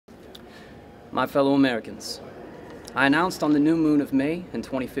My fellow Americans, I announced on the new moon of May in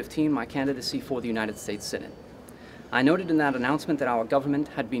 2015 my candidacy for the United States Senate. I noted in that announcement that our government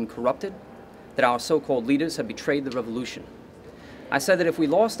had been corrupted, that our so-called leaders had betrayed the revolution. I said that if we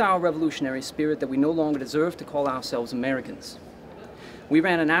lost our revolutionary spirit, that we no longer deserved to call ourselves Americans. We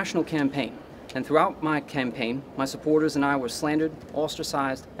ran a national campaign, and throughout my campaign, my supporters and I were slandered,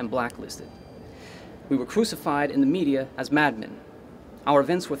 ostracized, and blacklisted. We were crucified in the media as madmen. Our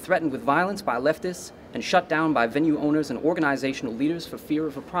events were threatened with violence by leftists and shut down by venue owners and organizational leaders for fear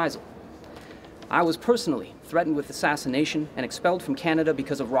of reprisal. I was personally threatened with assassination and expelled from Canada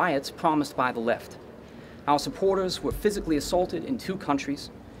because of riots promised by the left. Our supporters were physically assaulted in 2 countries.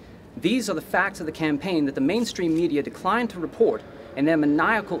 These are the facts of the campaign that the mainstream media declined to report in their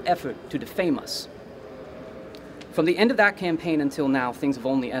maniacal effort to defame us. From the end of that campaign until now, things have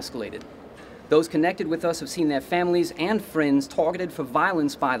only escalated. Those connected with us have seen their families and friends targeted for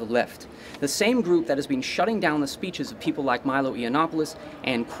violence by the left, the same group that has been shutting down the speeches of people like Milo Yiannopoulos,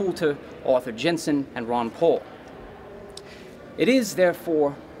 Ann Coulter, Arthur Jensen, and Ron Paul. It is,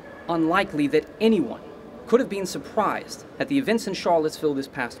 therefore, unlikely that anyone could have been surprised at the events in Charlottesville this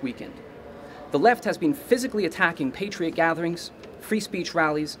past weekend. The left has been physically attacking patriot gatherings, free speech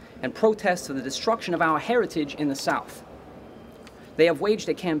rallies, and protests of the destruction of our heritage in the South. They have waged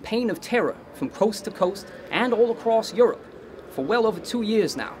a campaign of terror from coast to coast and all across Europe for well over 2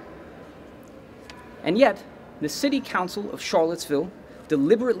 years now. And yet, the City Council of Charlottesville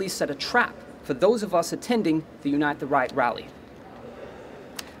deliberately set a trap for those of us attending the Unite the Right rally.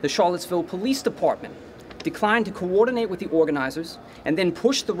 The Charlottesville Police Department declined to coordinate with the organizers and then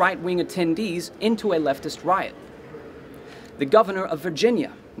pushed the right-wing attendees into a leftist riot. The governor of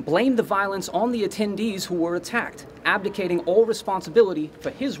Virginia blamed the violence on the attendees who were attacked, abdicating all responsibility for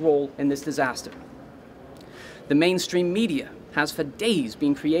his role in this disaster. The mainstream media has for days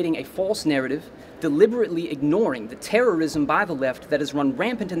been creating a false narrative, deliberately ignoring the terrorism by the left that has run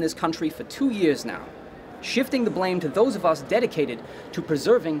rampant in this country for 2 years now, shifting the blame to those of us dedicated to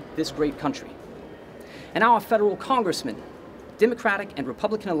preserving this great country. And our federal congressmen, Democratic and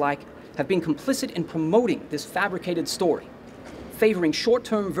Republican alike, have been complicit in promoting this fabricated story, favoring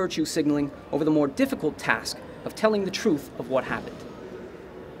short-term virtue signaling over the more difficult task of telling the truth of what happened.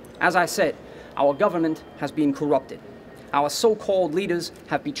 As I said, our government has been corrupted. Our so-called leaders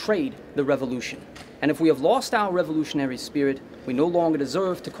have betrayed the revolution. And if we have lost our revolutionary spirit, we no longer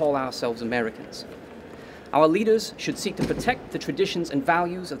deserve to call ourselves Americans. Our leaders should seek to protect the traditions and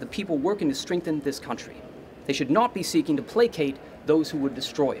values of the people working to strengthen this country. They should not be seeking to placate those who would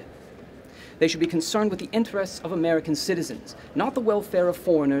destroy it. They should be concerned with the interests of American citizens, not the welfare of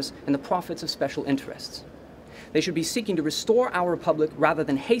foreigners and the profits of special interests. They should be seeking to restore our republic rather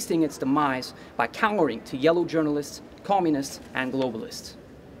than hastening its demise by cowering to yellow journalists, communists, and globalists.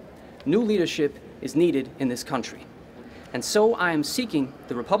 New leadership is needed in this country. And so I am seeking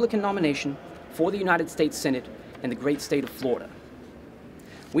the Republican nomination for the United States Senate in the great state of Florida.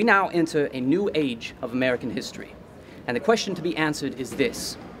 We now enter a new age of American history. And the question to be answered is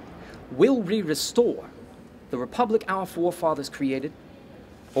this: will we restore the republic our forefathers created,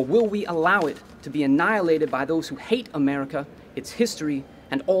 or will we allow it to be annihilated by those who hate America, its history,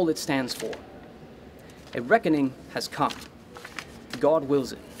 and all it stands for? A reckoning has come. God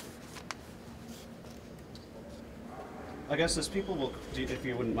wills it. Augustus, people will, if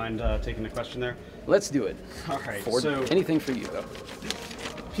you wouldn't mind taking the question there. Let's do it. All right. Ford, so anything for you, though.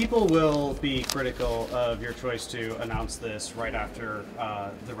 People will be critical of your choice to announce this right after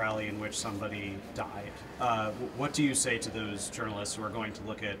the rally in which somebody died. What do you say to those journalists who are going to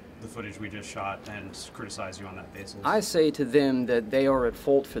look at the footage we just shot and criticize you on that basis? I say to them that they are at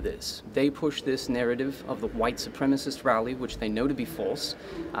fault for this. They push this narrative of the white supremacist rally, which they know to be false.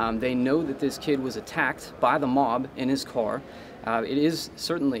 They know that this kid was attacked by the mob in his car. It is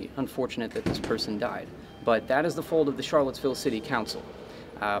certainly unfortunate that this person died, but that is the fault of the Charlottesville City Council.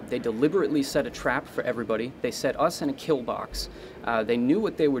 They deliberately set a trap for everybody. They set us in a kill box. They knew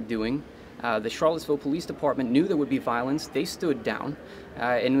what they were doing. The Charlottesville Police Department knew there would be violence. They stood down.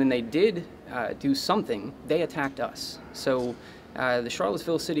 And when they did do something, they attacked us. So the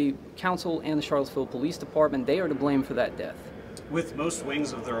Charlottesville City Council and the Charlottesville Police Department, they are to blame for that death. With most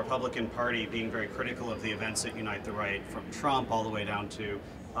wings of the Republican Party being very critical of the events at Unite the Right, from Trump all the way down to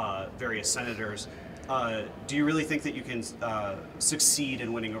various senators, do you really think that you can succeed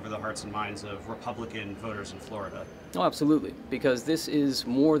in winning over the hearts and minds of Republican voters in Florida? Oh, absolutely, because this is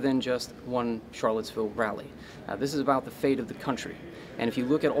more than just one Charlottesville rally. This is about the fate of the country. And if you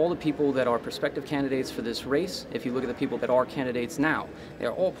look at all the people that are prospective candidates for this race, if you look at the people that are candidates now,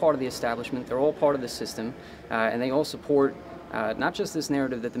 they're all part of the establishment, they're all part of the system, and they all support Not just this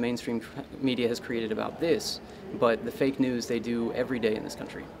narrative that the mainstream media has created about this, but the fake news they do every day in this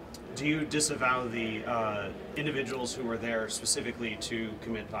country. Do you disavow the individuals who were there specifically to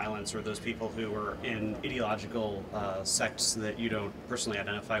commit violence, or those people who were in ideological sects that you don't personally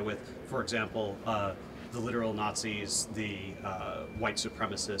identify with? For example, the literal Nazis, the white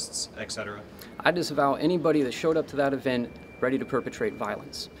supremacists, etc.? I disavow anybody that showed up to that event ready to perpetrate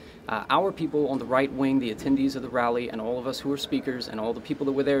violence. Our people on the right wing, the attendees of the rally, and all of us who were speakers, and all the people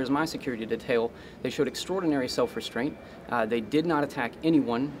that were there as my security detail, they showed extraordinary self-restraint. They did not attack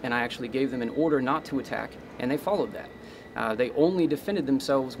anyone, and I actually gave them an order not to attack, and they followed that. They only defended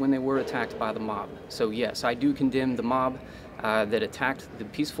themselves when they were attacked by the mob. So yes, I do condemn the mob that attacked the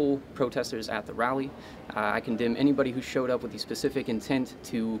peaceful protesters at the rally. I condemn anybody who showed up with the specific intent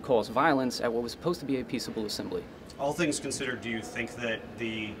to cause violence at what was supposed to be a peaceable assembly. All things considered, do you think that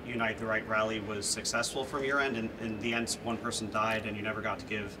the Unite the Right rally was successful from your end? In the end, one person died and you never got to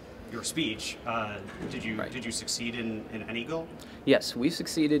give your speech. Did you succeed in any goal? Yes, we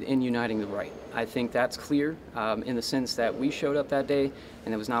succeeded in uniting the right. I think that's clear in the sense that we showed up that day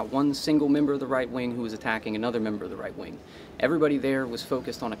and there was not one single member of the right wing who was attacking another member of the right wing. Everybody there was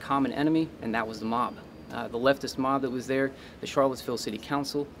focused on a common enemy, and that was the mob. The leftist mob that was there, the Charlottesville City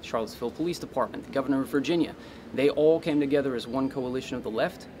Council, the Charlottesville Police Department, the Governor of Virginia, they all came together as one coalition of the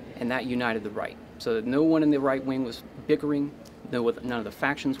left, and that united the right. So that no one in the right wing was bickering, none of the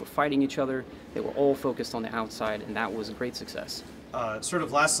factions were fighting each other, they were all focused on the outside, and that was a great success. Sort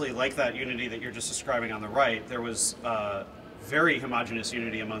of lastly, like that unity that you're just describing on the right, there was very homogenous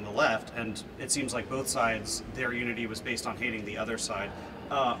unity among the left, and it seems like both sides, their unity was based on hating the other side.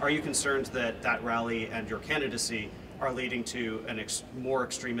 Are you concerned that that rally and your candidacy are leading to more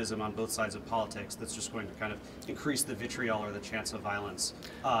extremism on both sides of politics that's just going to kind of increase the vitriol or the chance of violence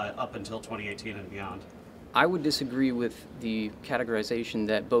up until 2018 and beyond? I would disagree with the categorization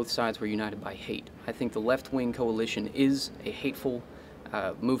that both sides were united by hate. I think the left-wing coalition is a hateful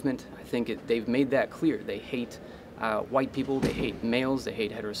movement. I think they've made that clear. They hate white people, they hate males, they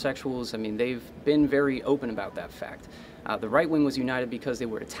hate heterosexuals. I mean, they've been very open about that fact. The right wing was united because they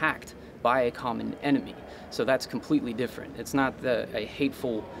were attacked by a common enemy. So that's completely different. It's not a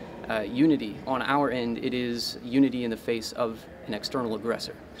hateful unity on our end, it is unity in the face of an external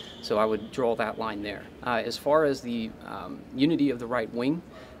aggressor. So I would draw that line there. As far as the unity of the right wing,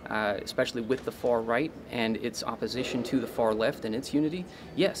 especially with the far right and its opposition to the far left and its unity,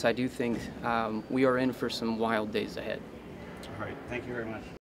 yes, I do think we are in for some wild days ahead. All right, thank you very much.